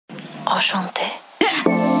Enchanté.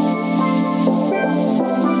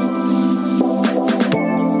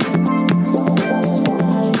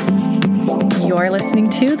 You're listening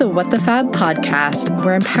to the What the Fab podcast,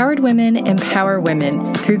 where empowered women empower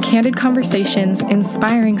women through candid conversations,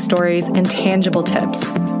 inspiring stories, and tangible tips.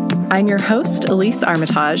 I'm your host, Elise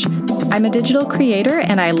Armitage. I'm a digital creator,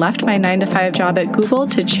 and I left my 9-to-5 job at Google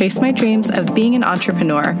to chase my dreams of being an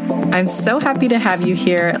entrepreneur. I'm so happy to have you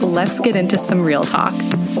here. Let's get into some real talk.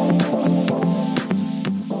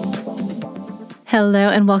 Hello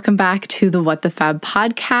and welcome back to the What the Fab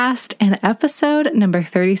podcast and episode number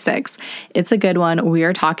 36. It's a good one. We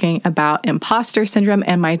are talking about imposter syndrome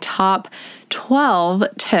and my top 12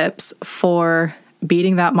 tips for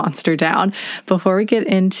beating that monster down. Before we get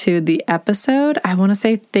into the episode, I want to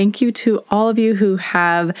say thank you to all of you who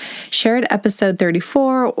have shared episode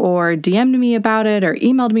 34 or DM'd me about it or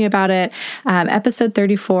emailed me about it. Episode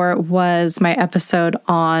 34 was my episode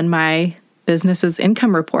on my business's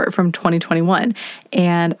income report from 2021.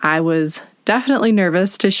 And I was definitely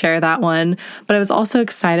nervous to share that one, but I was also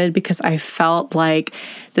excited because I felt like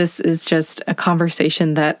this is just a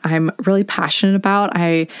conversation that I'm really passionate about.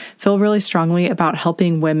 I feel really strongly about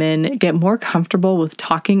helping women get more comfortable with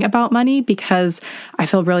talking about money because I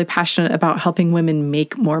feel really passionate about helping women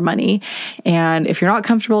make more money. And if you're not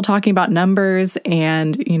comfortable talking about numbers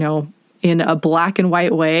and, in a black and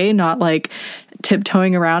white way, not like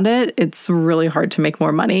tiptoeing around it, it's really hard to make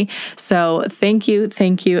more money. So thank you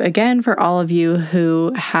again for all of you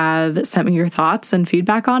who have sent me your thoughts and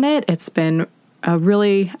feedback on it. It's been a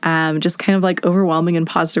really just kind of like overwhelming and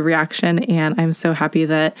positive reaction, and I'm so happy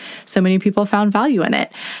that so many people found value in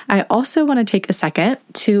it. I also want to take a second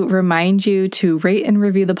to remind you to rate and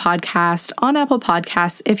review the podcast on Apple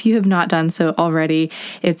Podcasts if you have not done so already.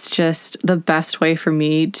 It's just the best way for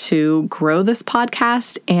me to grow this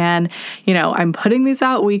podcast, and I'm putting these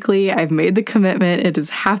out weekly. I've made the commitment. It is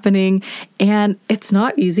happening, and it's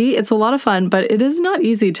not easy. It's a lot of fun, but it is not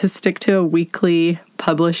easy to stick to a weekly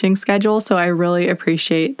publishing schedule. So I really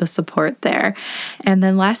appreciate the support there. And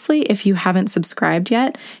then lastly, if you haven't subscribed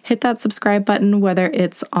yet, hit that subscribe button, whether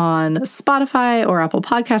it's on Spotify or Apple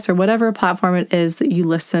Podcasts or whatever platform it is that you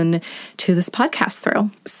listen to this podcast through.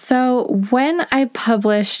 So when I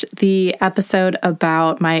published the episode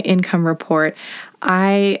about my income report,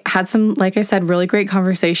 I had some, like I said, really great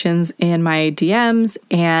conversations in my DMs,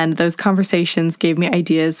 and those conversations gave me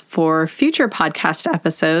ideas for future podcast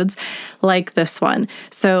episodes like this one.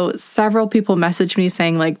 So several people messaged me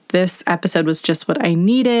saying this episode was just what I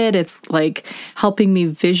needed. It's helping me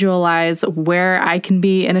visualize where I can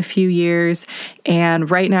be in a few years.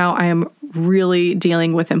 And right now I am really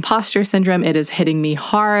dealing with imposter syndrome. It is hitting me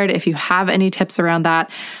hard. If you have any tips around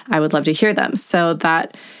that, I would love to hear them. So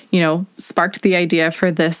that sparked the idea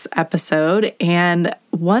for this episode. And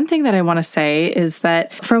one thing that I want to say is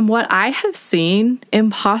that from what I have seen,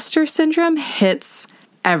 imposter syndrome hits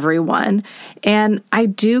everyone. And I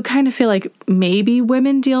do kind of feel like maybe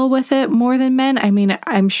women deal with it more than men. I mean,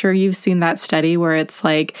 I'm sure you've seen that study where it's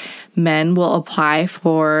men will apply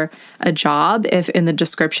for a job if in the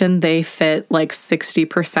description they fit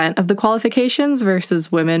 60% of the qualifications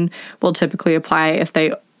versus women will typically apply if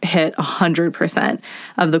they hit 100%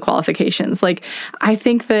 of the qualifications. I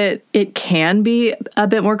think that it can be a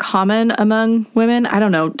bit more common among women. I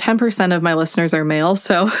don't know, 10% of my listeners are male.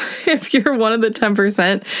 So if you're one of the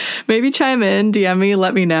 10%, maybe chime in, DM me,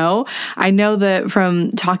 let me know. I know that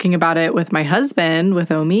from talking about it with my husband, with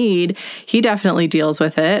Omid, he definitely deals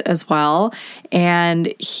with it as well.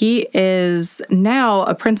 And he is now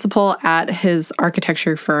a principal at his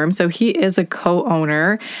architecture firm. So he is a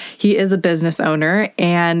co-owner. He is a business owner.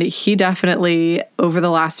 And he definitely, over the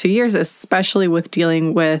last few years, especially with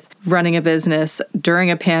dealing with running a business during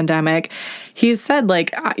a pandemic, he's said,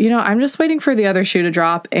 I'm just waiting for the other shoe to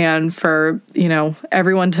drop and for,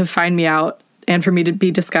 everyone to find me out and for me to be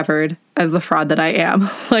discovered as the fraud that I am.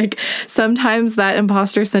 Sometimes that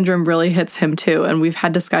imposter syndrome really hits him too. And we've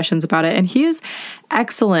had discussions about it. And he is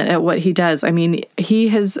excellent at what he does. I mean, he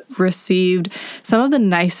has received some of the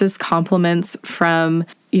nicest compliments from,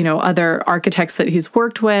 other architects that he's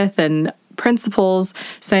worked with and principals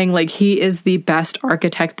saying he is the best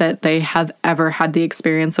architect that they have ever had the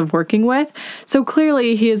experience of working with. So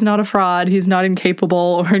clearly he is not a fraud. He's not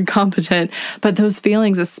incapable or incompetent, but those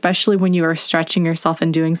feelings, especially when you are stretching yourself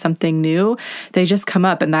and doing something new, they just come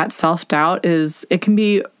up, and that self-doubt it can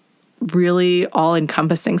be really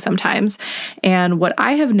all-encompassing sometimes. And what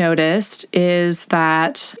I have noticed is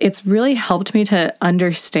that it's really helped me to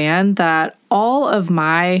understand that all of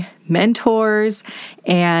my mentors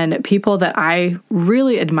and people that I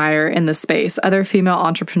really admire in the space, other female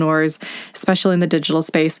entrepreneurs, especially in the digital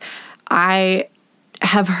space. I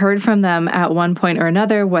have heard from them at one point or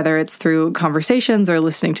another, whether it's through conversations or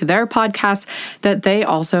listening to their podcasts, that they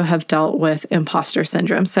also have dealt with imposter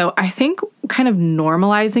syndrome. So I think kind of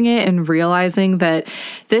normalizing it and realizing that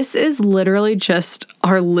this is literally just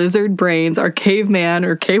our lizard brains, our caveman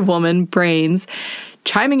or cavewoman brains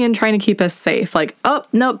chiming in, trying to keep us safe. Like, oh,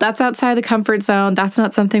 nope, that's outside the comfort zone. That's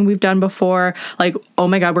not something we've done before. Like, oh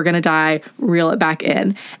my God, we're going to die. Reel it back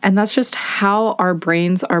in. And that's just how our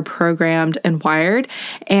brains are programmed and wired.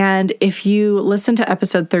 And if you listen to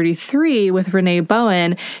episode 33 with Renee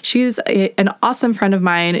Bowen, she's an awesome friend of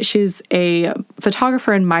mine. She's a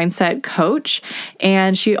photographer and mindset coach,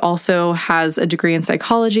 and she also has a degree in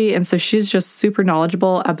psychology. And so she's just super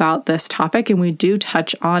knowledgeable about this topic. And we do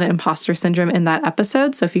touch on imposter syndrome in that episode.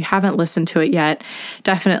 So if you haven't listened to it yet,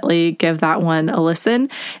 definitely give that one a listen.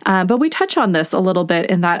 But we touch on this a little bit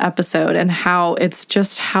in that episode and how it's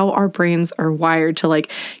just how our brains are wired to like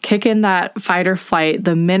kick in that fight or flight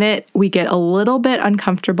the minute we get a little bit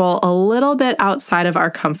uncomfortable, a little bit outside of our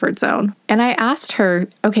comfort zone. And I asked her,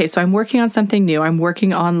 okay, so I'm working on something new. I'm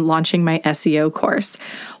working on launching my SEO course.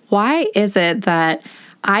 Why is it that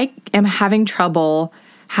I am having trouble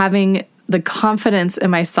having the confidence in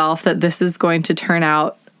myself that this is going to turn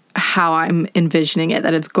out how I'm envisioning it,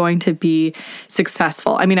 that it's going to be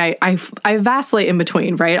successful? I mean, I vacillate in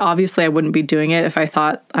between, right? Obviously, I wouldn't be doing it if I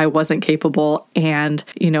thought I wasn't capable and,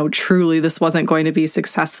 truly this wasn't going to be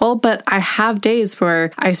successful. But I have days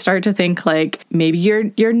where I start to think like, maybe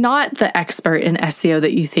you're not the expert in SEO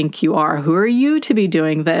that you think you are. Who are you to be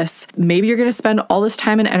doing this? Maybe you're going to spend all this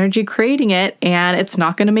time and energy creating it and it's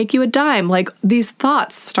not going to make you a dime. Like, these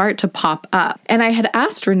thoughts start to pop up. And I had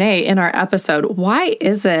asked Renee in our episode, why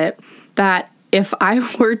is it that if I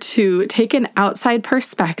were to take an outside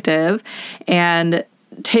perspective and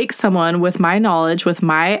take someone with my knowledge, with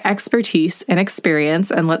my expertise and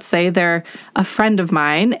experience, and let's say they're a friend of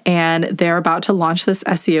mine and they're about to launch this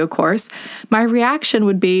SEO course, my reaction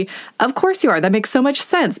would be, of course you are. That makes so much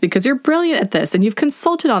sense because you're brilliant at this and you've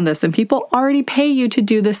consulted on this and people already pay you to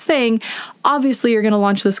do this thing. Obviously, you're going to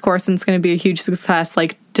launch this course and it's going to be a huge success.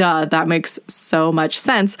 Like, duh, that makes so much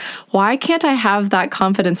sense. Why can't I have that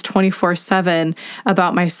confidence 24/7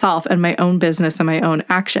 about myself and my own business and my own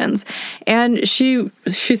actions? And she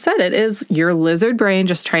said it is your lizard brain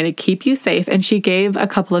just trying to keep you safe. And she gave a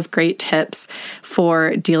couple of great tips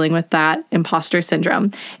for dealing with that imposter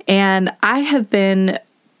syndrome. And I have been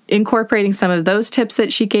incorporating some of those tips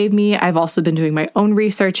that she gave me. I've also been doing my own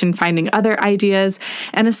research and finding other ideas.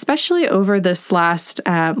 And especially over this last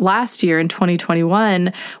year in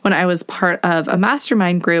 2021, when I was part of a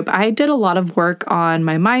mastermind group, I did a lot of work on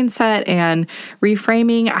my mindset and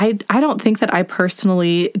reframing. I don't think that I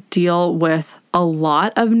personally deal with a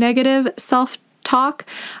lot of negative self-talk.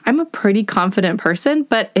 I'm a pretty confident person,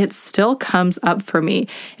 but it still comes up for me.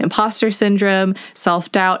 Imposter syndrome,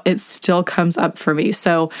 self-doubt, it still comes up for me.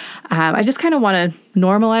 So I just kind of want to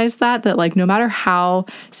normalize that like no matter how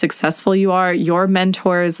successful you are, your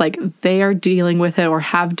mentors, like they are dealing with it or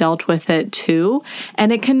have dealt with it too.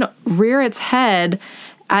 And it can rear its head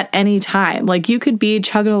at any time. Like you could be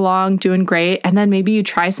chugging along, doing great, and then maybe you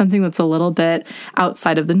try something that's a little bit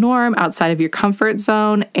outside of the norm, outside of your comfort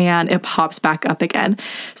zone, and it pops back up again.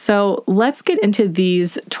 So let's get into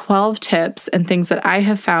these 12 tips and things that I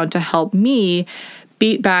have found to help me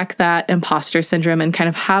beat back that imposter syndrome and kind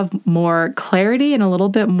of have more clarity and a little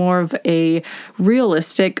bit more of a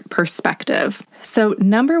realistic perspective. So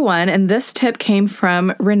number one, and this tip came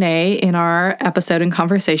from Renee in our episode and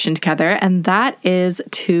conversation together, and that is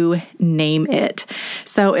to name it.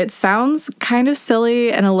 So it sounds kind of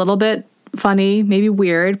silly and a little bit funny, maybe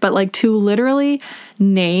weird, but like to literally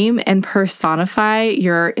name and personify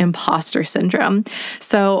your imposter syndrome.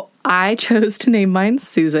 So I chose to name mine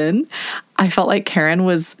Susan. I felt like Karen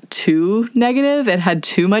was too negative. It had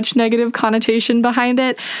too much negative connotation behind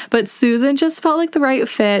it. But Susan just felt like the right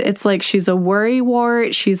fit. It's like she's a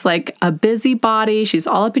worrywart. She's like a busybody. She's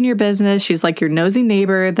all up in your business. She's like your nosy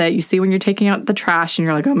neighbor that you see when you're taking out the trash and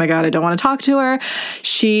you're like, oh my God, I don't want to talk to her.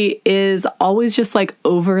 She is always just like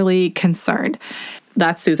overly concerned.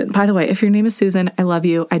 That's Susan. By the way, if your name is Susan, I love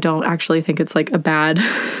you. I don't actually think it's like a bad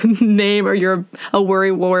name or you're a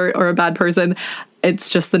worrywart or a bad person. It's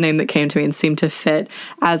just the name that came to me and seemed to fit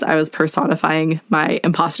as I was personifying my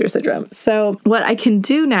imposter syndrome. So what I can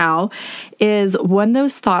do now is when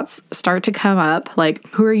those thoughts start to come up, like,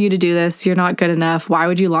 who are you to do this? You're not good enough. Why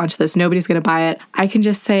would you launch this? Nobody's going to buy it. I can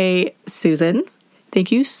just say, Susan,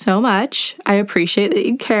 Thank you so much. I appreciate that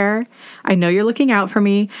you care. I know you're looking out for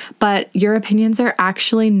me, but your opinions are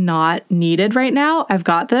actually not needed right now. I've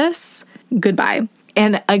got this. Goodbye.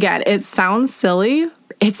 And again, it sounds silly.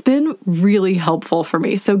 It's been really helpful for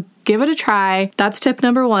me. So give it a try. That's tip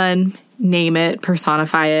number 1. Name it,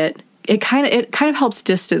 personify it. It kind of helps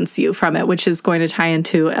distance you from it, which is going to tie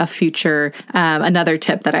into a future, another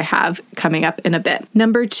tip that I have coming up in a bit.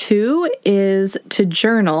 Number 2 is to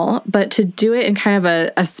journal, but to do it in kind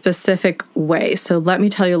of a specific way. So let me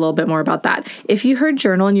tell you a little bit more about that. If you heard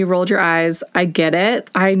journal and you rolled your eyes, I get it.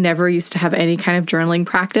 I never used to have any kind of journaling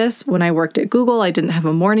practice. When I worked at Google, I didn't have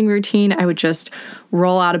a morning routine. I would just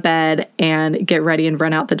roll out of bed and get ready and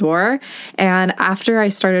run out the door. And after I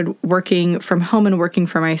started working from home and working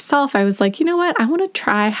for myself, I was like, you know what? I want to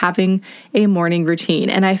try having a morning routine.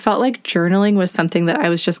 And I felt like journaling was something that I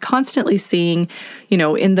was just constantly seeing,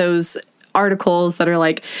 in those articles that are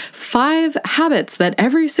like 5 habits that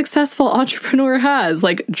every successful entrepreneur has.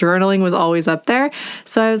 Like journaling was always up there.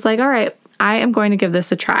 So I was like, all right, I am going to give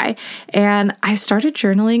this a try. And I started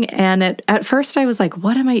journaling. And at first I was like,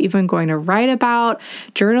 what am I even going to write about?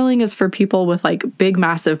 Journaling is for people with like big,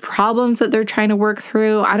 massive problems that they're trying to work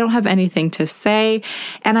through. I don't have anything to say.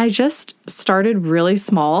 And I just started really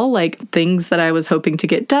small, like things that I was hoping to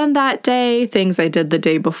get done that day, things I did the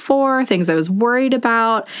day before, things I was worried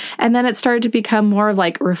about. And then it started to become more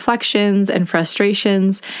like reflections and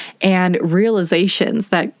frustrations and realizations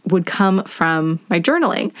that would come from my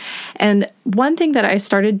journaling. And one thing that I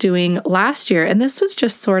started doing last year, and this was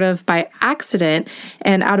just sort of by accident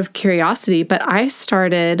and out of curiosity, but I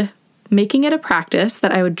started making it a practice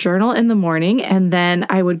that I would journal in the morning, and then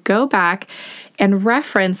I would go back and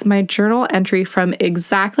reference my journal entry from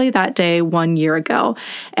exactly that day 1 year ago.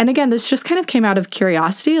 And again, this just kind of came out of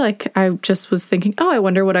curiosity. Like I just was thinking, I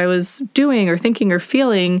wonder what I was doing or thinking or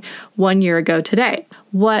feeling 1 year ago today.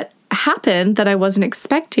 What happened that I wasn't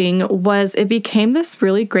expecting was it became this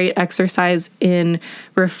really great exercise in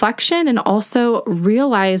reflection and also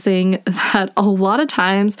realizing that a lot of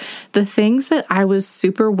times the things that I was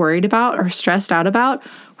super worried about or stressed out about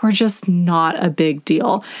were just not a big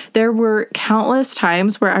deal. There were countless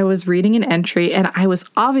times where I was reading an entry and I was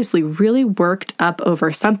obviously really worked up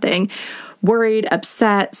over something, worried,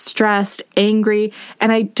 upset, stressed, angry,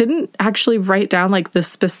 and I didn't actually write down like the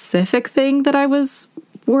specific thing that I was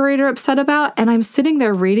worried or upset about. And I'm sitting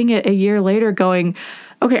there reading it a year later going,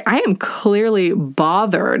 okay, I am clearly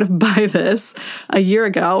bothered by this a year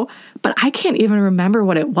ago, but I can't even remember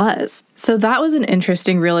what it was. So that was an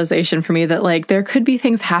interesting realization for me that like there could be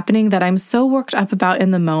things happening that I'm so worked up about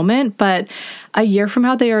in the moment, but a year from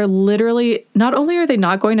now, they are literally, not only are they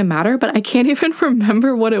not going to matter, but I can't even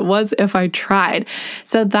remember what it was if I tried.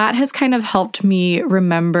 So that has kind of helped me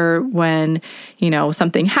remember when,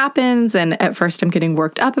 something happens and at first I'm getting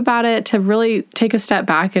worked up about it, to really take a step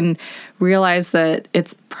back and realize that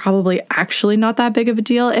it's probably actually not that big of a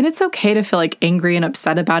deal. And it's okay to feel like angry and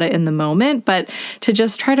upset about it in the moment, but to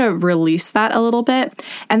just try to release that a little bit.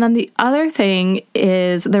 And then the other thing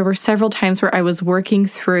is there were several times where I was working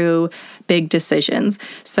through big decisions.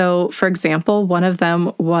 So for example, one of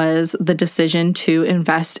them was the decision to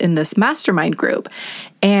invest in this mastermind group.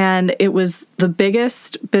 And it was the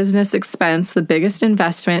biggest business expense, the biggest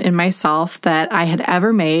investment in myself that I had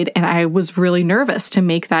ever made. And I was really nervous to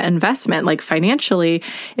make that investment. Like financially,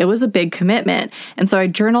 it was a big commitment. And so I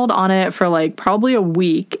journaled on it for like probably a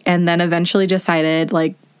week and then eventually decided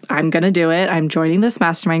like, I'm going to do it. I'm joining this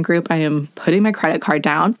mastermind group. I am putting my credit card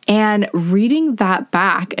down. And reading that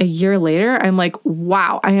back a year later, I'm like,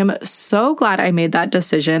 wow, I am so glad I made that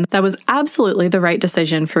decision. That was absolutely the right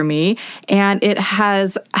decision for me. And it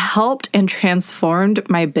has helped and transformed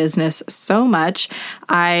my business so much.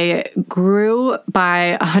 I grew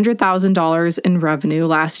by $100,000 in revenue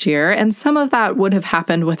last year. And some of that would have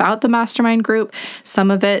happened without the mastermind group.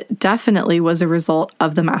 Some of it definitely was a result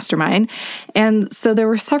of the mastermind. And so there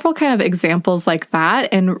were several kind of examples like that,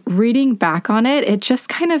 and reading back on it, it just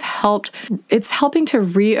kind of helped. It's helping to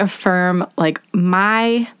reaffirm like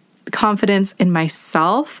my confidence in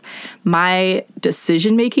myself, my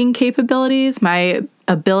decision-making capabilities, my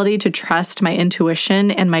ability to trust my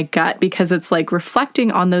intuition and my gut, because it's like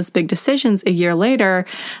reflecting on those big decisions a year later,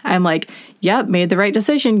 I'm like, yep, made the right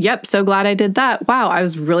decision. Yep, so glad I did that. Wow, I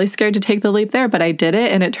was really scared to take the leap there, but I did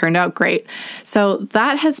it and it turned out great. So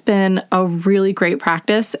that has been a really great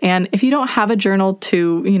practice. And if you don't have a journal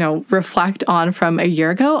to, reflect on from a year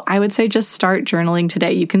ago, I would say just start journaling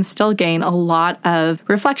today. You can still gain a lot of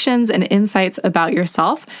reflections and insights about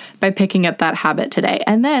yourself by picking up that habit today.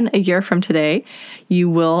 And then a year from today, you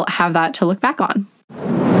will have that to look back on.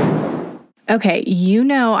 Okay, you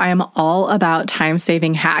know I am all about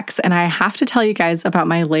time-saving hacks, and I have to tell you guys about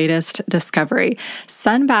my latest discovery,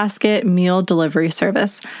 Sunbasket Meal Delivery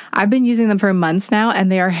Service. I've been using them for months now,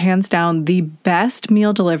 and they are hands down the best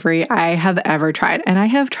meal delivery I have ever tried, and I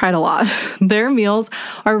have tried a lot. Their meals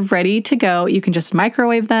are ready to go. You can just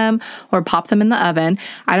microwave them or pop them in the oven.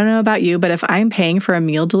 I don't know about you, but if I'm paying for a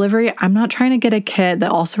meal delivery, I'm not trying to get a kit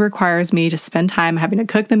that also requires me to spend time having to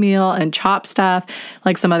cook the meal and chop stuff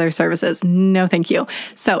like some other services. No, thank you.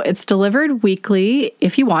 So it's delivered weekly.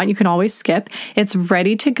 If you want, you can always skip. It's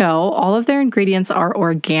ready to go. All of their ingredients are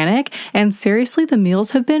organic. And seriously, the meals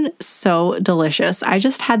have been so delicious. I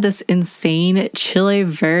just had this insane chile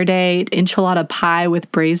verde enchilada pie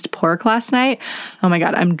with braised pork last night. Oh my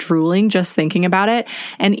God, I'm drooling just thinking about it.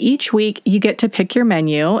 And each week you get to pick your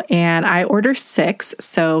menu, and I order 6.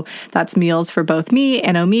 So that's meals for both me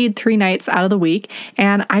and Omid 3 nights out of the week.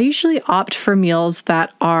 And I usually opt for meals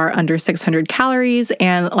that are under 600 calories.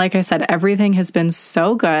 And like I said, everything has been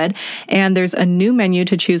so good. And there's a new menu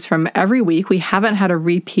to choose from every week. We haven't had a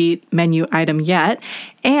repeat menu item yet.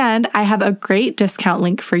 And I have a great discount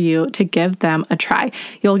link for you to give them a try.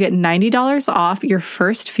 You'll get $90 off your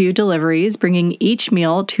first few deliveries, bringing each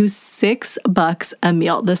meal to $6 a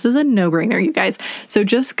meal. This is a no-brainer, you guys. So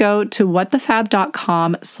just go to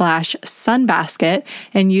whatthefab.com/sunbasket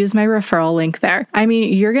and use my referral link there. I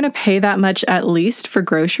mean, you're going to pay that much at least for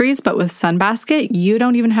groceries, but with Sunbasket, you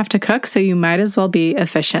don't even have to cook, so you might as well be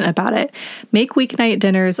efficient about it. Make weeknight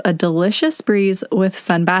dinners a delicious breeze with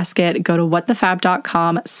Sunbasket. Go to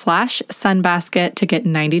whatthefab.com/sunbasket to get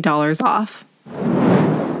 $90 off.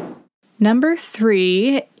 Number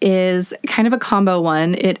 3 is kind of a combo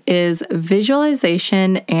one. It is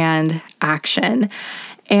visualization and action.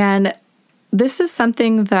 And this is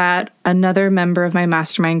something that another member of my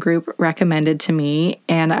mastermind group recommended to me,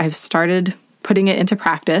 and I've started putting it into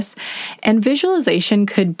practice. And visualization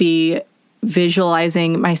could be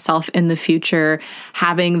visualizing myself in the future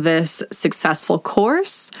having this successful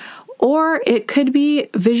course, or it could be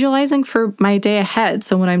visualizing for my day ahead.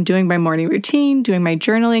 So when I'm doing my morning routine, doing my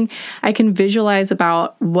journaling, I can visualize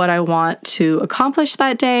about what I want to accomplish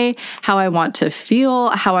that day, how I want to feel,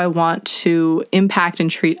 how I want to impact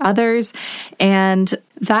and treat others. And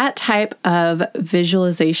that type of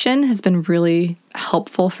visualization has been really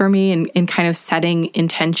helpful for me in kind of setting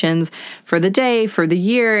intentions for the day, for the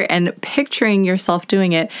year, and picturing yourself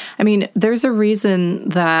doing it. I mean, there's a reason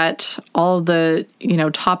that all the,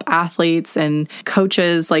 top athletes and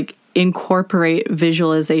coaches incorporate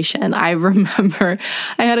visualization. I remember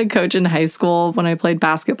I had a coach in high school when I played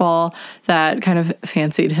basketball that kind of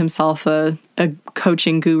fancied himself a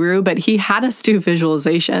coaching guru, but he had us do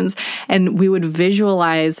visualizations, and we would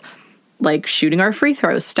visualize shooting our free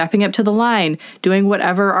throws, stepping up to the line, doing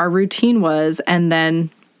whatever our routine was, and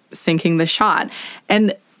then sinking the shot.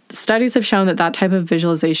 And studies have shown that type of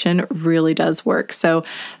visualization really does work. So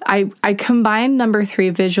I combine number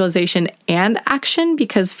 3, visualization and action,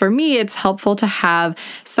 because for me, it's helpful to have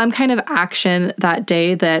some kind of action that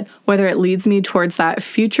day that whether it leads me towards that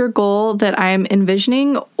future goal that I'm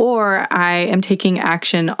envisioning, or I am taking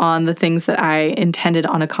action on the things that I intended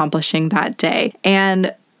on accomplishing that day.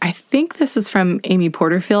 And I think this is from Amy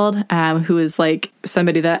Porterfield, who is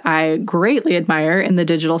somebody that I greatly admire in the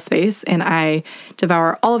digital space, and I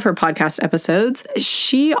devour all of her podcast episodes.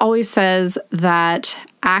 She always says that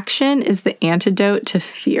action is the antidote to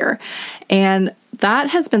fear. And that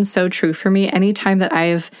has been so true for me anytime that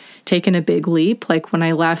I've taken a big leap, like when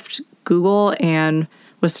I left Google and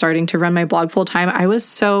was starting to run my blog full time. I was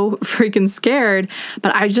so freaking scared,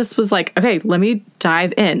 but I just was like, okay, let me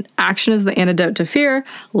dive in. Action is the antidote to fear.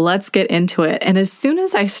 Let's get into it. And as soon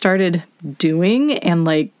as I started doing and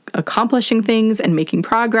accomplishing things and making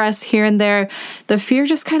progress here and there, the fear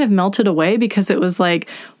just kind of melted away, because it was like,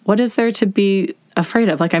 what is there to be afraid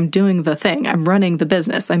of? I'm doing the thing. I'm running the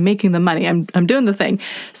business. I'm making the money. I'm doing the thing.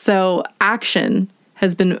 So action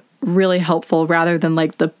has been really helpful rather than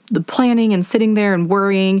the planning and sitting there and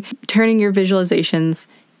worrying, turning your visualizations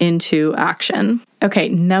into action. Okay,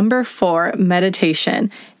 number 4,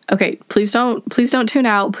 meditation. Okay, please don't tune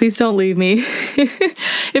out. Please don't leave me.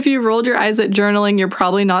 If you rolled your eyes at journaling, you're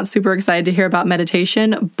probably not super excited to hear about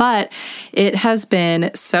meditation, but it has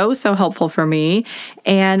been so helpful for me.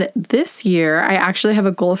 And this year, I actually have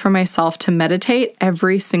a goal for myself to meditate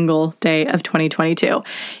every single day of 2022.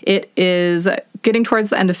 It is getting towards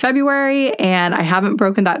the end of February, and I haven't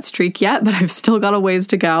broken that streak yet, but I've still got a ways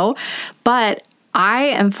to go. But I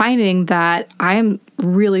am finding that I am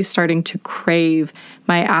really starting to crave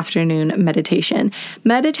my afternoon meditation.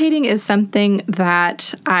 Meditating is something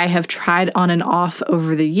that I have tried on and off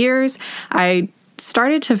over the years. I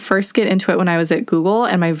started to first get into it when I was at Google,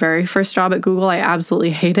 and my very first job at Google I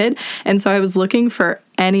absolutely hated. And so I was looking for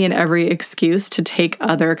any and every excuse to take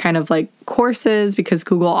other kind of like courses, because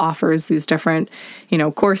Google offers these different,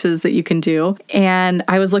 courses that you can do. And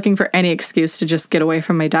I was looking for any excuse to just get away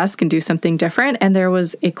from my desk and do something different. And there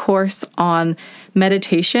was a course on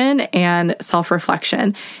meditation and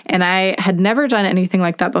self-reflection. And I had never done anything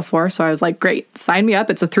like that before. So I was like, great, sign me up.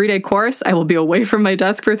 It's a 3-day course. I will be away from my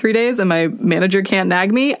desk for 3 days and my manager can't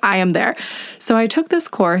nag me. I am there. So I took this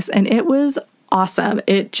course and it was awesome.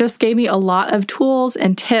 It just gave me a lot of tools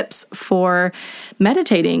and tips for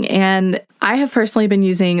meditating. And I have personally been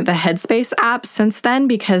using the Headspace app since then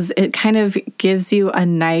because it kind of gives you a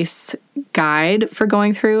nice guide for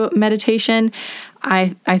going through meditation.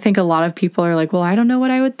 I think a lot of people are like, well, I don't know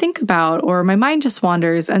what I would think about, or my mind just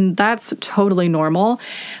wanders, and that's totally normal.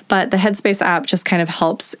 But the Headspace app just kind of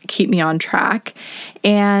helps keep me on track.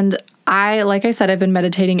 And like I said, I've been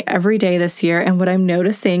meditating every day this year, and what I'm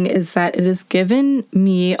noticing is that it has given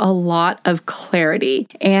me a lot of clarity.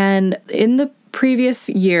 And in the previous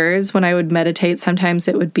years, when I would meditate, sometimes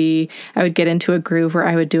I would get into a groove where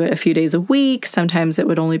I would do it a few days a week. Sometimes it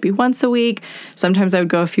would only be once a week. Sometimes I would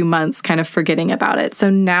go a few months kind of forgetting about it. So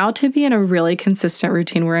now to be in a really consistent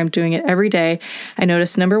routine where I'm doing it every day, I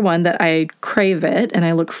notice, number one, that I crave it and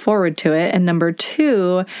I look forward to it. And number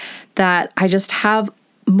two, that I just have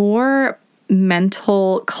more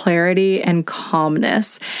mental clarity and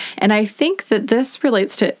calmness. And I think that this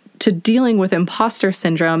relates to dealing with imposter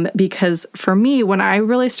syndrome, because for me, when I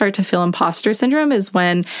really start to feel imposter syndrome is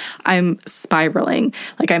when I'm spiraling.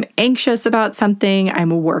 Like I'm anxious about something,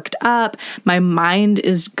 I'm worked up, my mind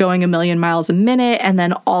is going a million miles a minute, and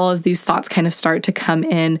then all of these thoughts kind of start to come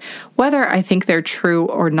in, whether I think they're true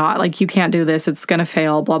or not. Like, you can't do this, it's going to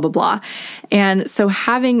fail, blah, blah, blah. And so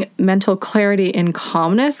having mental clarity and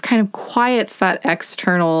calmness kind of quiets that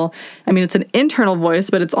external, it's an internal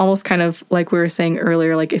voice, but it's almost kind of like we were saying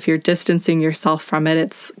earlier, like if you're distancing yourself from it,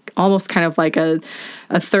 it's almost kind of like a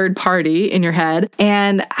third party in your head.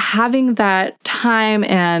 And having that time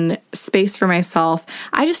and space for myself,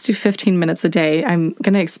 I just do 15 minutes a day. I'm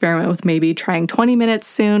going to experiment with maybe trying 20 minutes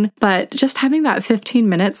soon, but just having that 15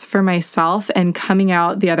 minutes for myself and coming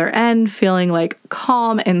out the other end feeling like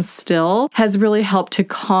calm and still has really helped to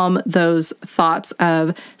calm those thoughts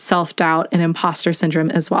of self-doubt and imposter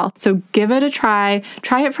syndrome as well. So give it a try.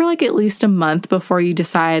 Try it for like at least a month before you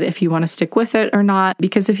decide if you want to stick with it or not.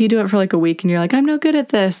 Because if you do it for like a week and you're like, I'm no good at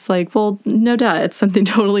this, like, well, no duh, it's something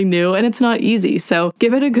totally new and it's not easy. So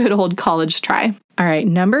give it a good old college try. All right,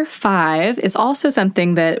 number 5 is also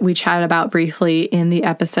something that we chatted about briefly in the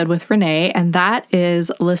episode with Renee, and that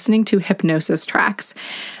is listening to hypnosis tracks.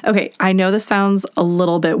 Okay, I know this sounds a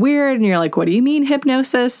little bit weird, and you're like, what do you mean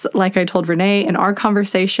hypnosis? Like I told Renee in our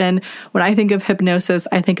conversation, when I think of hypnosis,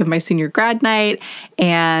 I think of my senior grad night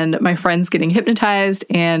and my friends getting hypnotized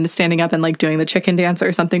and standing up and like doing the chicken dance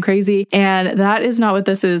or something crazy. And that is not what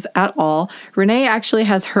this is at all. Renee actually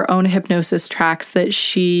has her own hypnosis tracks that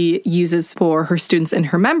she uses for her students in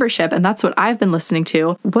her membership, and that's what I've been listening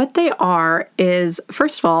to. What they are is,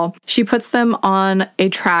 first of all, she puts them on a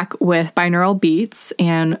track with binaural beats,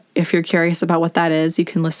 and if you're curious about what that is, you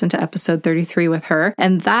can listen to episode 33 with her,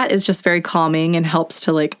 and that is just very calming and helps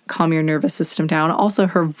to like calm your nervous system down. Also,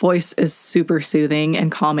 her voice is super soothing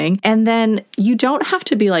and calming, and then you don't have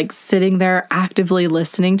to be like sitting there actively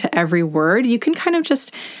listening to every word. You can kind of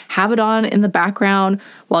just have it on in the background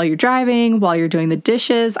while you're driving, while you're doing the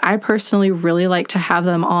dishes. I personally really like to have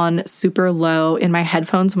them on super low in my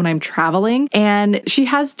headphones when I'm traveling. And she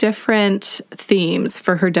has different themes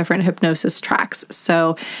for her different hypnosis tracks.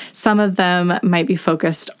 So some of them might be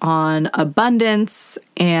focused on abundance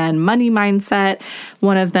and money mindset.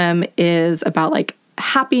 One of them is about like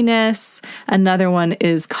happiness. Another one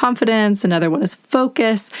is confidence. Another one is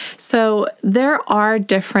focus. So there are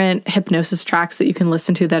different hypnosis tracks that you can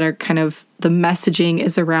listen to that are kind of, the messaging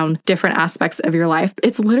is around different aspects of your life.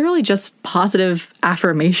 It's literally just positive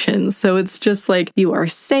affirmations. So it's just like, you are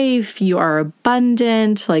safe, you are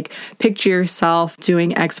abundant, like picture yourself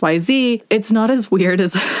doing XYZ. It's not as weird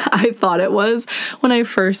as I thought it was when I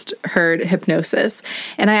first heard hypnosis.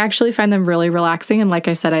 And I actually find them really relaxing. And like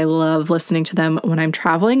I said, I love listening to them when I'm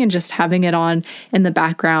traveling and just having it on in the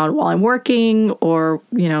background while I'm working or,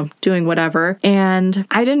 doing whatever. And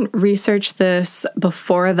I didn't research this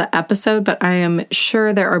before the episode, but but I am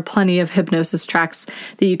sure there are plenty of hypnosis tracks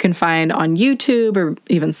that you can find on YouTube or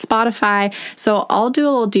even Spotify. So I'll do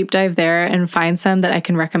a little deep dive there and find some that I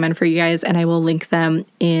can recommend for you guys, and I will link them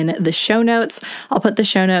in the show notes. I'll put the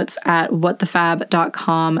show notes at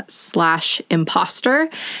whatthefab.com/imposter,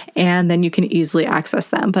 and then you can easily access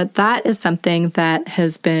them. But that is something that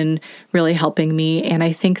has been really helping me. And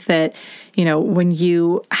I think that, when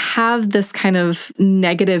you have this kind of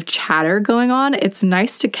negative chatter going on, it's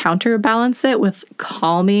nice to counterbalance it with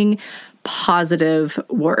calming, positive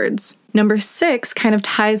words. Number 6 kind of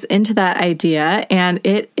ties into that idea, and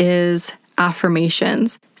it is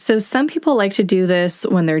affirmations. So some people like to do this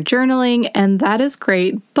when they're journaling, and that is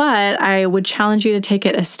great, but I would challenge you to take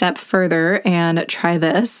it a step further and try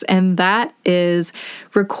this, and that is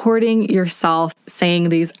recording yourself saying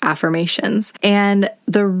these affirmations. And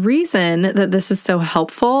the reason that this is so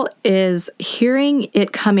helpful is hearing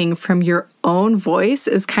it coming from your own voice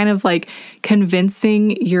is kind of like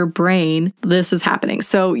convincing your brain this is happening.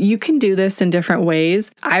 So you can do this in different ways.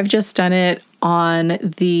 I've just done it on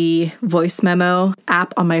the voice memo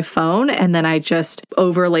app on my phone, and then I just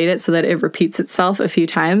overlaid it so that it repeats itself a few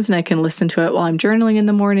times and I can listen to it while I'm journaling in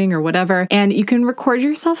the morning or whatever. And you can record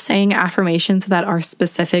yourself saying affirmations that are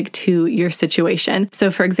specific to your situation.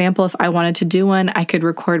 So for example, if I wanted to do one, I could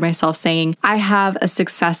record myself saying, I have a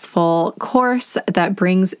successful course that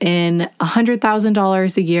brings in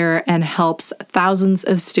 $100,000 a year and helps thousands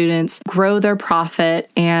of students grow their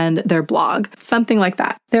profit and their blog, something like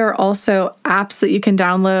that. There are also apps that you can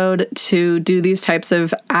download to do these types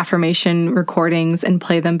of affirmation recordings and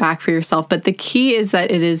play them back for yourself. But the key is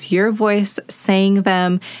that it is your voice saying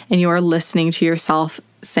them and you are listening to yourself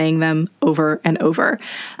saying them over and over.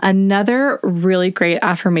 Another really great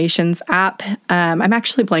affirmations app, I'm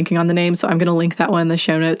actually blanking on the name, so I'm going to link that one in the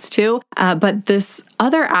show notes too. But this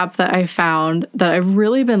other app that I found that I've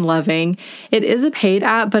really been loving, it is a paid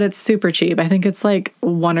app, but it's super cheap. I think it's like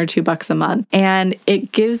 $1 or $2 a month. And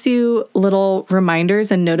it gives you little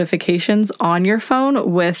reminders and notifications on your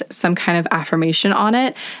phone with some kind of affirmation on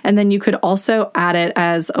it. And then you could also add it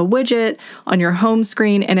as a widget on your home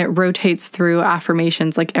screen, and it rotates through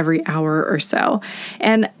affirmations like every hour or so.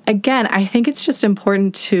 And again, I think it's just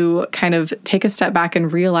important to kind of take a step back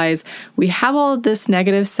and realize we have all of this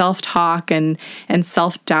negative self-talk and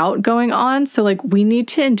self-doubt going on. So like we need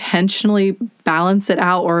to intentionally balance it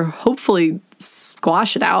out, or hopefully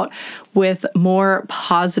squash it out with more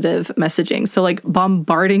positive messaging. So like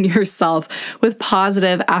bombarding yourself with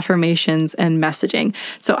positive affirmations and messaging.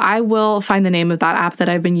 So I will find the name of that app that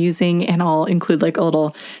I've been using, and I'll include like a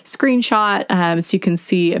little screenshot so you can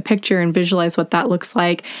see a picture and visualize what that looks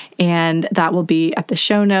like. And that will be at the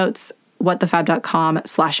show notes,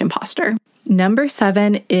 whatthefab.com/imposter. Number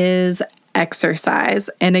 7 is exercise.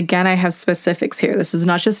 And again, I have specifics here. This is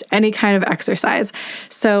not just any kind of exercise.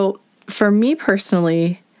 So for me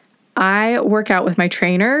personally, I work out with my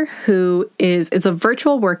trainer it's a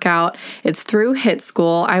virtual workout. It's through Hit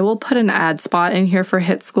School. I will put an ad spot in here for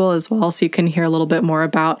Hit School as well, so you can hear a little bit more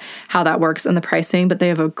about how that works and the pricing, but they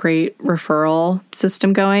have a great referral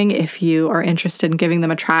system going if you are interested in giving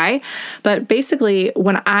them a try. But basically,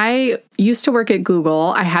 when I used to work at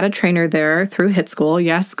Google, I had a trainer there through Hit School.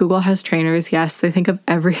 Yes, Google has trainers. Yes, they think of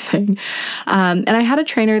everything. And I had a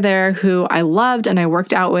trainer there who I loved and I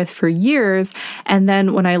worked out with for years. And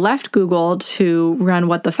then when I left Google to run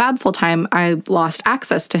What the Fab full time, I lost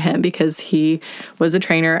access to him because he was a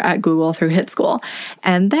trainer at Google through Hit School.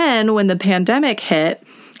 And then when the pandemic hit,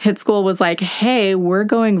 Hit School was like, hey, we're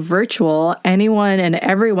going virtual. Anyone and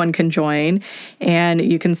everyone can join and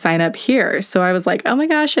you can sign up here. So I was like, oh my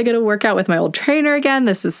gosh, I get to work out with my old trainer again.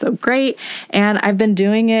 This is so great. And I've been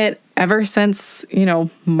doing it ever since,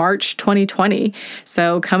 March 2020.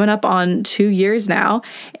 So coming up on 2 years now.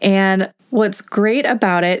 And what's great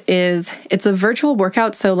about it is it's a virtual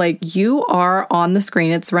workout. So like you are on the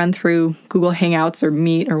screen. It's run through Google Hangouts or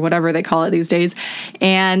Meet or whatever they call it these days.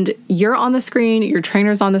 And you're on the screen, your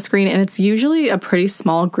trainer's on the screen, and it's usually a pretty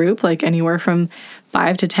small group, like anywhere from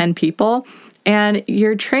 5 to 10 people. And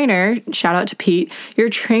your trainer, shout out to Pete, your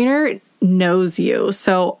trainer knows you.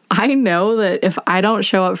 So I know that if I don't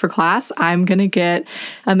show up for class, I'm going to get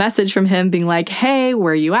a message from him being like, hey,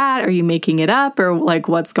 where are you at? Are you making it up? Or like,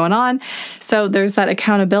 what's going on? So there's that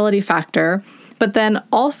accountability factor. But then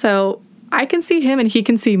also, I can see him and he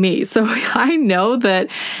can see me. So I know that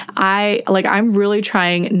I'm really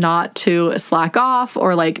trying not to slack off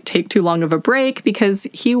or like take too long of a break, because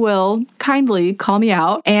he will kindly call me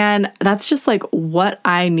out. And that's just like what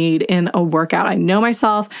I need in a workout. I know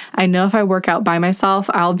myself. I know if I work out by myself,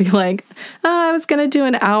 I'll be like, I was going to do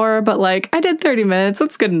an hour, but like I did 30 minutes.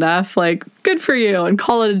 That's good enough. Like, good for you, and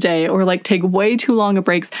call it a day, or like take way too long of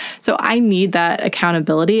breaks. So I need that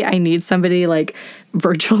accountability. I need somebody like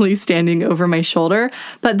virtually standing over my shoulder.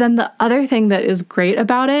 But then the other thing that is great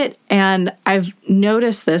about it, and I've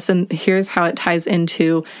noticed this, and here's how it ties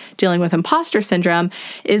into dealing with imposter syndrome,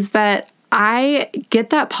 is that I get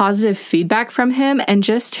that positive feedback from him, and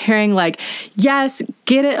just hearing like, yes,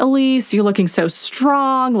 get it, Elise, you're looking so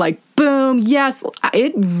strong, like, boom, yes,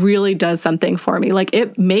 it really does something for me. Like,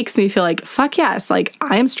 it makes me feel like, fuck yes, like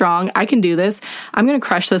I am strong, I can do this, I'm going to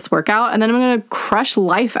crush this workout, and then I'm going to crush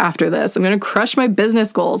life after this. I'm going to crush my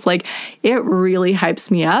business goals. Like, it really hypes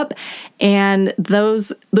me up. And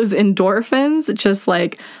those endorphins just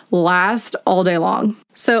like last all day long.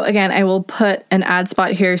 So again, I will put an ad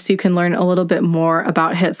spot here so you can learn a little bit more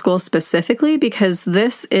about HIIT School specifically, because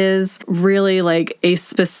this is really like a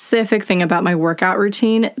specific thing about my workout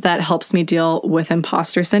routine that helps me deal with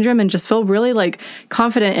imposter syndrome and just feel really like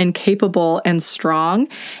confident and capable and strong.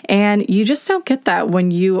 And you just don't get that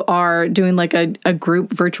when you are doing like a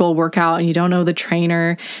group virtual workout and you don't know the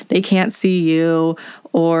trainer, they can't see you,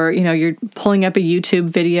 or, you know, you're pulling up a YouTube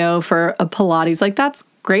video for a Pilates. Like, that's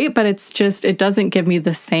great, but it doesn't give me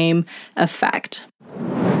the same effect.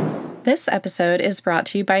 This episode is brought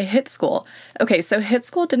to you by HIIT School. Okay, so HIIT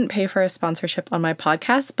School didn't pay for a sponsorship on my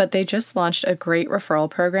podcast, but they just launched a great referral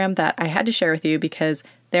program that I had to share with you because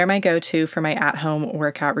they're my go-to for my at-home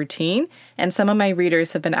workout routine. And some of my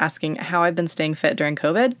readers have been asking how I've been staying fit during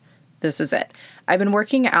COVID. This is it. I've been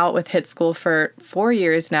working out with HIIT School for 4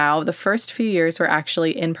 years now. The first few years were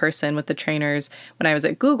actually in person with the trainers when I was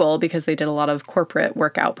at Google, because they did a lot of corporate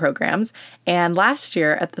workout programs. And last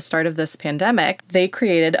year, at the start of this pandemic, they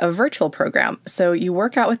created a virtual program. So you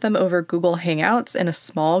work out with them over Google Hangouts in a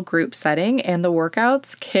small group setting, and the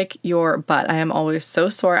workouts kick your butt. I am always so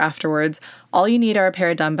sore afterwards. All you need are a pair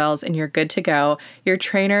of dumbbells and you're good to go. Your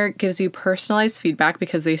trainer gives you personalized feedback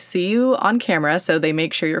because they see you on camera, so they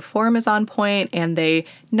make sure your form is on point, and they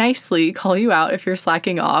nicely call you out if you're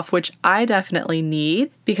slacking off, which I definitely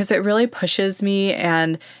need because it really pushes me.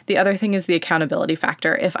 And the other thing is the accountability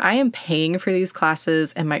factor. If I am paying for these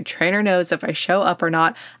classes and my trainer knows if I show up or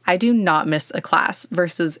not, I do not miss a class,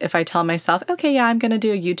 versus if I tell myself, okay, yeah, I'm going to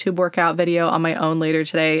do a YouTube workout video on my own later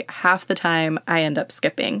today, half the time I end up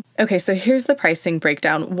skipping. Okay, so here's the pricing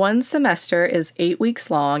breakdown. One semester is 8 weeks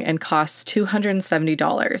long and costs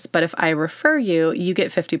 $270. But if I refer you, you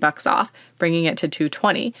get $50 off, bringing it to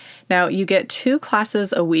 $220. Now, you get 2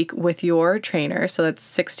 classes a week with your trainer, so that's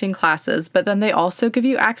 16 classes, but then they also give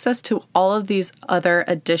you access to all of these other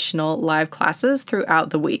additional live classes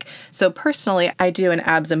throughout the week. So personally, I do an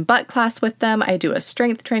abs and butt class with them, I do a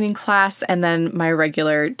strength training class, and then my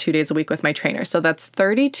regular 2 days a week with my trainer. So that's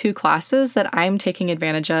 32 classes that I'm taking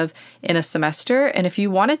advantage of in a semester. And if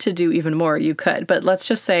you wanted to do even more, you could. But let's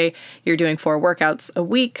just say you're doing 4 workouts a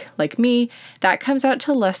week, like me, that comes out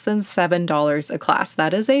to less than $7 a class.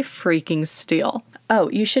 That is a freaking steal. Oh,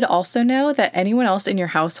 you should also know that anyone else in your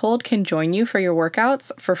household can join you for your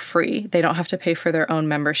workouts for free. They don't have to pay for their own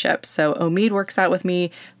membership. So Omid works out with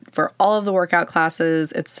me for all of the workout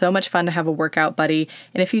classes. It's so much fun to have a workout buddy.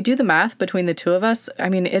 And if you do the math between the two of us, I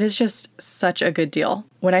mean, it is just such a good deal.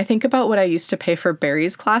 When I think about what I used to pay for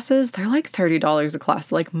Barry's classes, they're like $30 a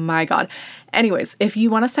class. Like, my God. Anyways, if you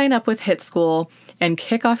want to sign up with HIIT School and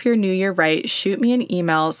kick off your new year right, shoot me an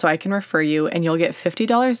email so I can refer you and you'll get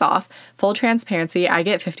 $50 off. Full transparency, I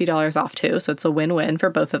get $50 off too, so it's a win-win for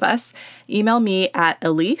both of us. Email me at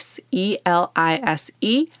Elise, ELISE,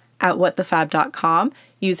 at whatthefab.com.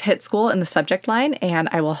 Use HIIT School in the subject line and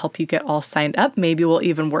I will help you get all signed up. Maybe we'll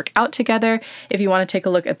even work out together. If you want to take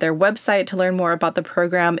a look at their website to learn more about the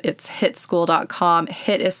program, it's hiitschool.com.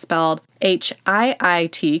 HIIT is spelled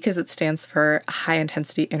HIIT because it stands for high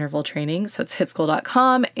intensity interval training. So it's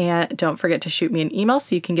hiitschool.com, and don't forget to shoot me an email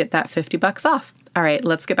so you can get that $50 off. All right,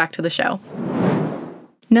 let's get back to the show.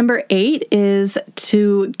 Number 8 is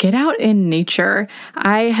to get out in nature.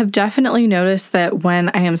 I have definitely noticed that when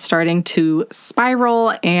I am starting to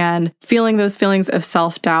spiral and feeling those feelings of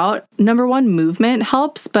self-doubt, number 1, movement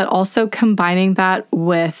helps, but also combining that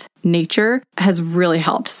with nature has really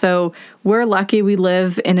helped. So we're lucky we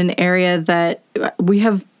live in an area that we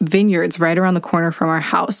have vineyards right around the corner from our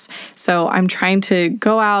house. So I'm trying to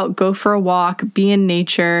go out, go for a walk, be in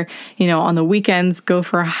nature, on the weekends, go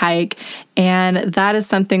for a hike. And that is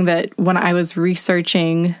something that when I was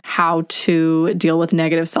researching how to deal with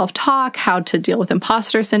negative self-talk, how to deal with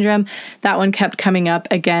imposter syndrome, that one kept coming up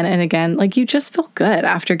again and again. Like, you just feel good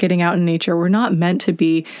after getting out in nature. We're not meant to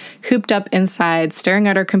be cooped up inside, staring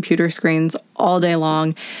at our computer screens all day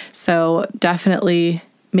long. So definitely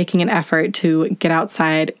making an effort to get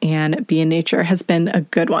outside and be in nature has been a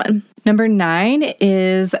good one. Number 9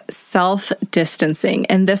 is self-distancing.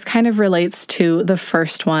 And this kind of relates to the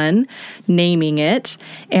first one, naming it.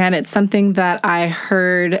 And it's something that I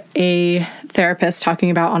heard a therapist talking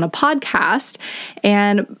about on a podcast.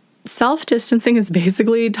 And self-distancing is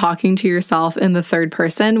basically talking to yourself in the third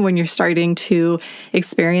person when you're starting to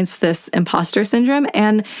experience this imposter syndrome,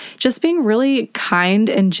 and just being really kind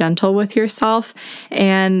and gentle with yourself.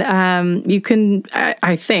 And you can,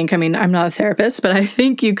 I think, I'm not a therapist, but I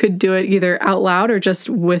think you could do it either out loud or just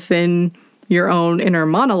within your own inner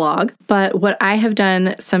monologue. But what I have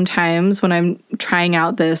done sometimes when I'm trying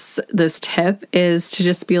out this tip is to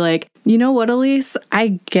just be like, you know what, Elise,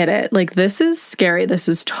 I get it. Like, this is scary. This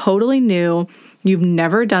is totally new. You've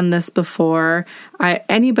never done this before.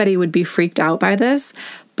 Anybody would be freaked out by this,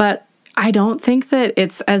 but I don't think that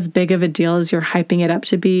it's as big of a deal as you're hyping it up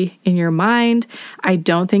to be in your mind. I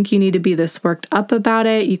don't think you need to be this worked up about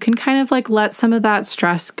it. You can kind of like let some of that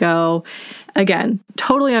stress go. Again,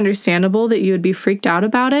 totally understandable that you would be freaked out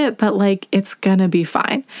about it, but like, it's gonna be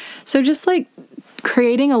fine. So just like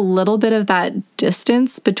creating a little bit of that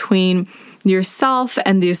distance between yourself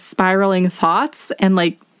and these spiraling thoughts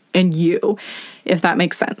and you, if that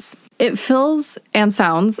makes sense. It feels and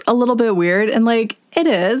sounds a little bit weird, and like, it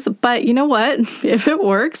is, but you know what? If it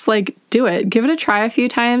works, like, do it. Give it a try a few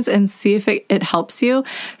times and see if it helps you.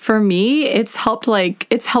 For me, it's helped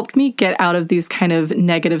me get out of these kind of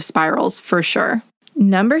negative spirals for sure.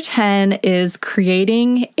 Number 10 is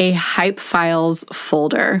creating a hype files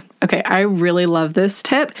folder. Okay, I really love this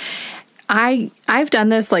tip. I've done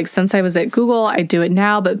this like since I was at Google. I do it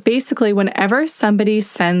now, but basically whenever somebody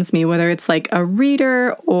sends me, whether it's like a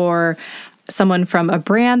reader or someone from a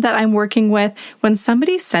brand that I'm working with, when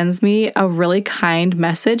somebody sends me a really kind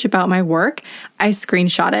message about my work, I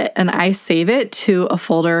screenshot it and I save it to a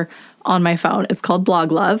folder on my phone. It's called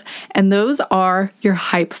Blog Love, and those are your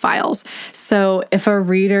hype files. So if a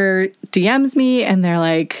reader DMs me and they're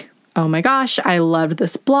like, oh my gosh, I loved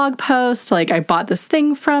this blog post, like I bought this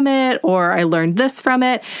thing from it, or I learned this from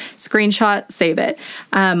it, screenshot, save it.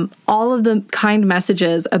 All of the kind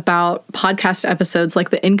messages about podcast episodes, like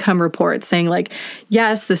the income report saying like,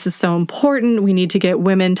 yes, this is so important. We need to get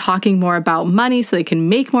women talking more about money so they can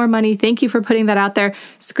make more money. Thank you for putting that out there.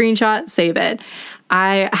 Screenshot, save it.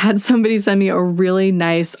 I had somebody send me a really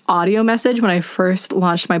nice audio message when I first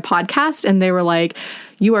launched my podcast, and they were like,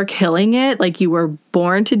 you are killing it. Like, you were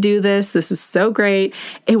born to do this. This is so great.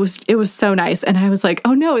 It was so nice. And I was like,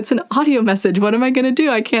 oh no, it's an audio message. What am I going to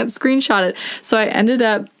do? I can't screenshot it. So I ended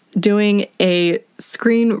up doing a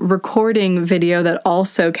screen recording video that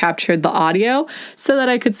also captured the audio so that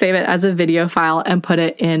I could save it as a video file and put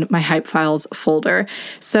it in my hype files folder.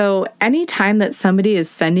 So anytime that somebody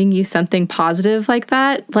is sending you something positive like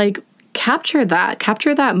that, like capture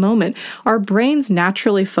that moment. Our brains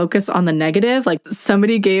naturally focus on the negative. Like,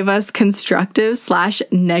 somebody gave us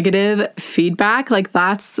constructive/negative feedback. Like,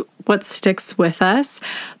 that's what sticks with us.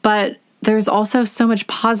 But there's also so much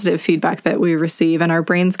positive feedback that we receive, and our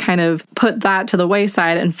brains kind of put that to the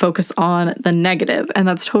wayside and focus on the negative. And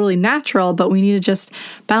that's totally natural, but we need to just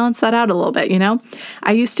balance that out a little bit,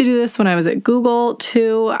 I used to do this when I was at Google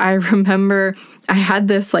too. I remember I had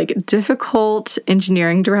this like difficult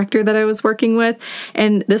engineering director that I was working with,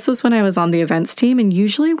 and this was when I was on the events team, and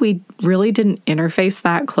usually we really didn't interface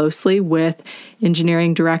that closely with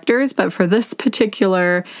engineering directors, but for this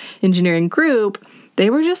particular engineering group, they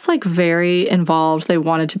were just like very involved. They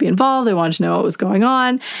wanted to be involved. They wanted to know what was going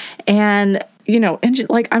on. And, I'm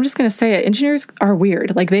just going to say it, engineers are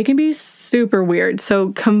weird. Like, they can be super weird.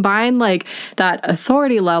 So combine like that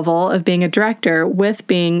authority level of being a director with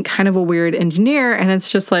being kind of a weird engineer. And it's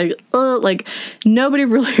just like nobody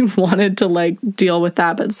really wanted to like deal with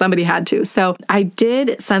that, but somebody had to. So I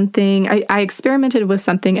did something, I experimented with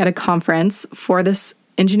something at a conference for this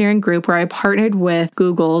engineering group where I partnered with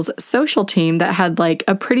Google's social team that had like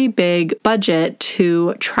a pretty big budget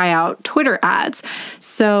to try out Twitter ads.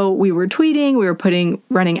 So we were tweeting, we were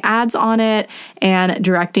running ads on it and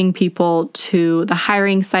directing people to the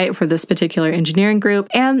hiring site for this particular engineering group.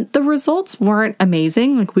 And the results weren't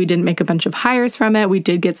amazing. Like, we didn't make a bunch of hires from it. We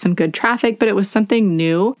did get some good traffic, but it was something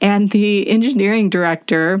new. And the engineering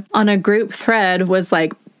director on a group thread was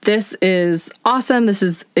like, "This is awesome. This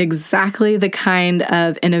is exactly the kind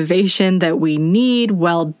of innovation that we need.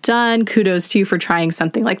 Well done. Kudos to you for trying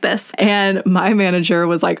something like this." And my manager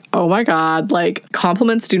was like, "Oh my God, like,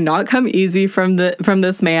 compliments do not come easy from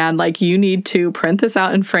this man. Like, you need to print this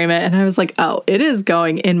out and frame it." And I was like, "Oh, it is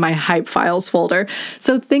going in my hype files folder."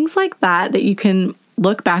 So things like that you can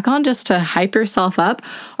look back on just to hype yourself up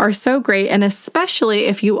are so great. And especially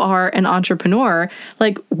if you are an entrepreneur,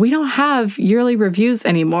 like, we don't have yearly reviews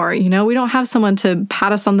anymore. You know, we don't have someone to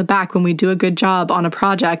pat us on the back when we do a good job on a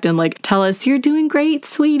project and like tell us, "You're doing great,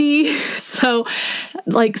 sweetie." So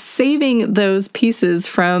like, saving those pieces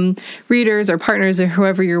from readers or partners or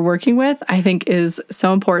whoever you're working with, I think is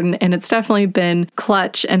so important. And it's definitely been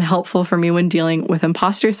clutch and helpful for me when dealing with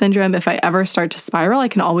imposter syndrome. If I ever start to spiral, I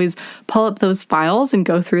can always pull up those files and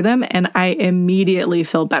go through them, and I immediately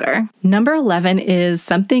feel better. Number 11 is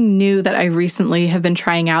something new that I recently have been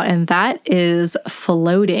trying out, and that is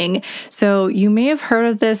floating. So you may have heard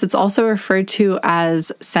of this. It's also referred to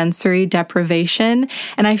as sensory deprivation.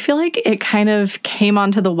 And I feel like it kind of came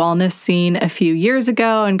onto the wellness scene a few years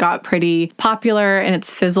ago and got pretty popular, and it's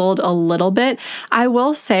fizzled a little bit. I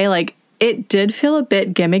will say, like, it did feel a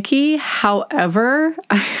bit gimmicky. However,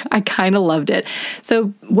 I kind of loved it.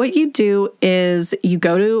 So what you do is you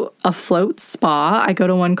go to a float spa. I go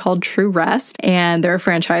to one called True Rest, and they're a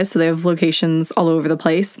franchise, so they have locations all over the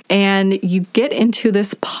place. And you get into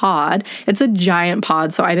this pod. It's a giant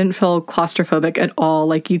pod, so I didn't feel claustrophobic at all.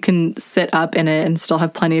 Like, you can sit up in it and still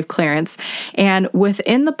have plenty of clearance. And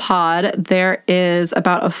within the pod, there is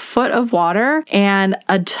about a foot of water and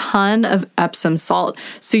a ton of Epsom salt.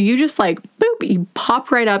 So you just like, boop, you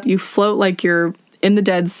pop right up, you float like you're in the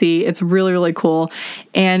Dead Sea. It's really, really cool.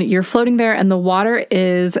 And you're floating there, and the water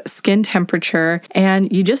is skin temperature,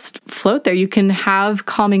 and you just float there. You can have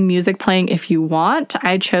calming music playing if you want.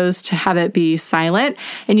 I chose to have it be silent,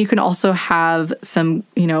 and you can also have some,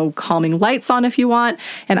 calming lights on if you want.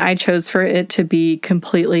 And I chose for it to be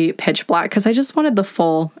completely pitch black because I just wanted the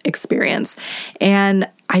full experience. And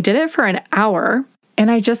I did it for an hour. And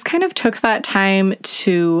I just kind of took that time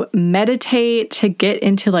to meditate, to get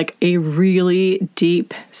into like a really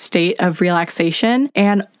deep state of relaxation.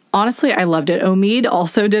 And honestly, I loved it. Omid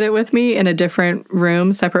also did it with me in a different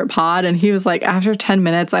room, separate pod. And he was like, after 10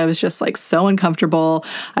 minutes, I was just like so uncomfortable.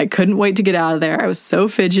 I couldn't wait to get out of there. I was so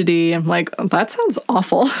fidgety. I'm like, that sounds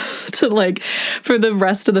awful to like, for the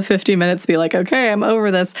rest of the 50 minutes be like, okay, I'm over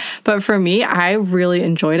this. But for me, I really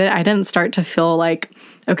enjoyed it. I didn't start to feel like,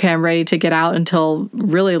 okay, I'm ready to get out until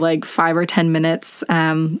really like 5 or 10 minutes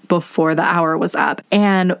before the hour was up.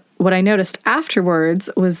 And what I noticed afterwards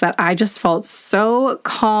was that I just felt so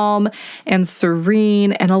calm and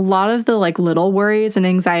serene, and a lot of the like little worries and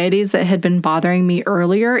anxieties that had been bothering me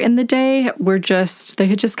earlier in the day they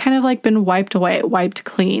had just kind of like been wiped away, wiped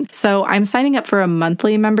clean. So I'm signing up for a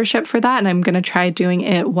monthly membership for that, and I'm going to try doing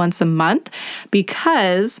it once a month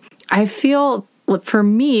because I feel, for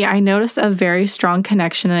me, I noticed a very strong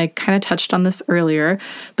connection, and I kind of touched on this earlier,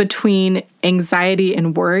 between anxiety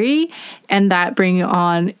and worry, and that bringing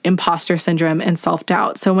on imposter syndrome and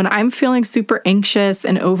self-doubt. So when I'm feeling super anxious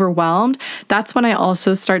and overwhelmed, that's when I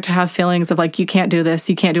also start to have feelings of like, you can't do this,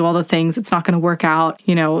 you can't do all the things, it's not going to work out.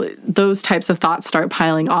 Those types of thoughts start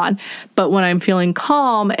piling on. But when I'm feeling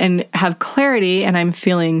calm and have clarity and I'm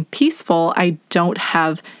feeling peaceful, I don't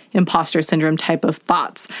have imposter syndrome type of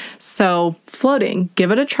thoughts. So floating,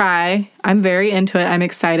 give it a try. I'm very into it. I'm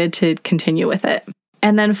excited to continue with it.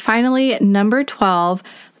 And then finally, number 12,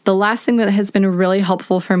 the last thing that has been really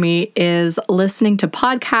helpful for me is listening to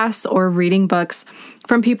podcasts or reading books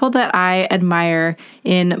from people that I admire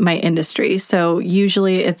in my industry. So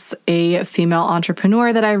usually it's a female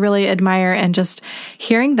entrepreneur that I really admire, and just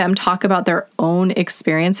hearing them talk about their own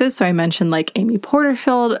experiences. So I mentioned like Amy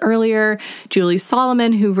Porterfield earlier, Julie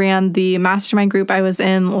Solomon, who ran the mastermind group I was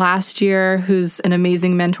in last year, who's an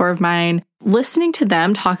amazing mentor of mine. Listening to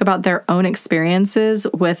them talk about their own experiences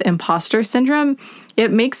with imposter syndrome, it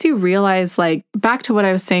makes you realize, like, back to what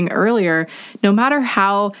I was saying earlier, no matter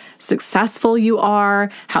how successful you are,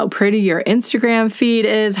 how pretty your Instagram feed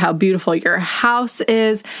is, how beautiful your house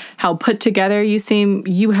is, how put together you seem,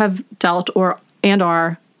 you have dealt and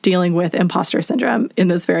are dealing with imposter syndrome in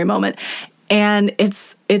this very moment. And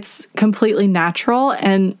it's completely natural.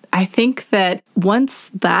 And I think that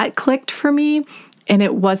once that clicked for me, and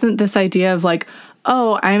it wasn't this idea of like,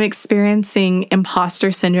 oh, I'm experiencing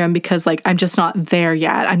imposter syndrome because like I'm just not there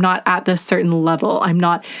yet. I'm not at this certain level. I'm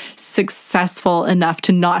not successful enough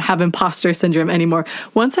to not have imposter syndrome anymore.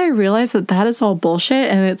 Once I realized that that is all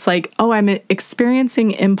bullshit and it's like, oh, I'm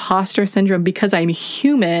experiencing imposter syndrome because I'm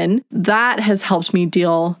human, that has helped me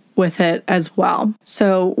deal with it as well.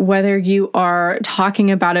 So whether you are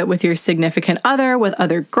talking about it with your significant other, with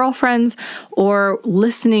other girlfriends, or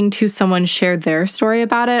listening to someone share their story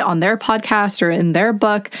about it on their podcast or in their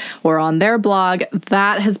book or on their blog,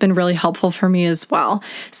 that has been really helpful for me as well.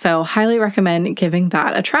 So highly recommend giving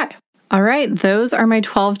that a try. All right, those are my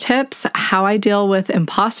 12 tips, how I deal with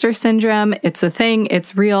imposter syndrome. It's a thing,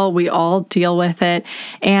 it's real, we all deal with it,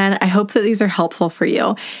 and I hope that these are helpful for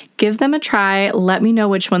you. Give them a try. Let me know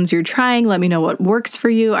which ones you're trying. Let me know what works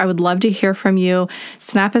for you. I would love to hear from you.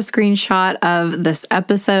 Snap a screenshot of this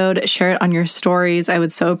episode, share it on your stories. I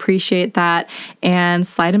would so appreciate that. And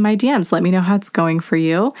slide in my DMs. Let me know how it's going for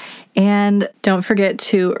you. And don't forget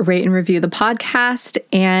to rate and review the podcast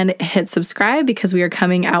and hit subscribe because we are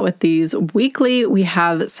coming out with these weekly. We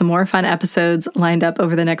have some more fun episodes lined up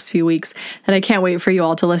over the next few weeks that I can't wait for you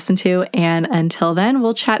all to listen to. And until then,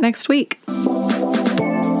 we'll chat next week.